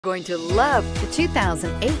Going to love the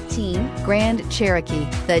 2018 Grand Cherokee.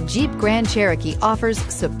 The Jeep Grand Cherokee offers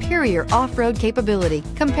superior off-road capability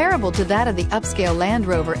comparable to that of the upscale Land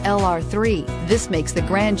Rover LR3. This makes the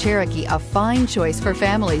Grand Cherokee a fine choice for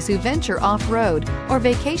families who venture off-road or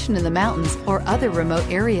vacation in the mountains or other remote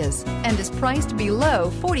areas, and is priced below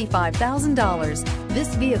 $45,000.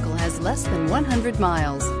 This vehicle has less than 100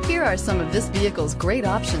 miles. Here are some of this vehicle's great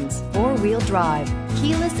options: four-wheel drive,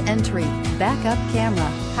 keyless entry, backup camera,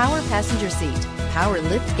 power passenger seat, power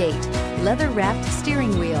lift gate, leather-wrapped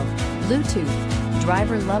steering wheel, Bluetooth,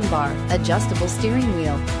 driver lumbar, adjustable steering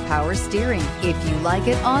wheel, power steering. If you like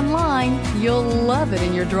it online, you'll love it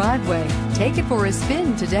in your driveway. Take it for a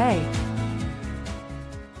spin today.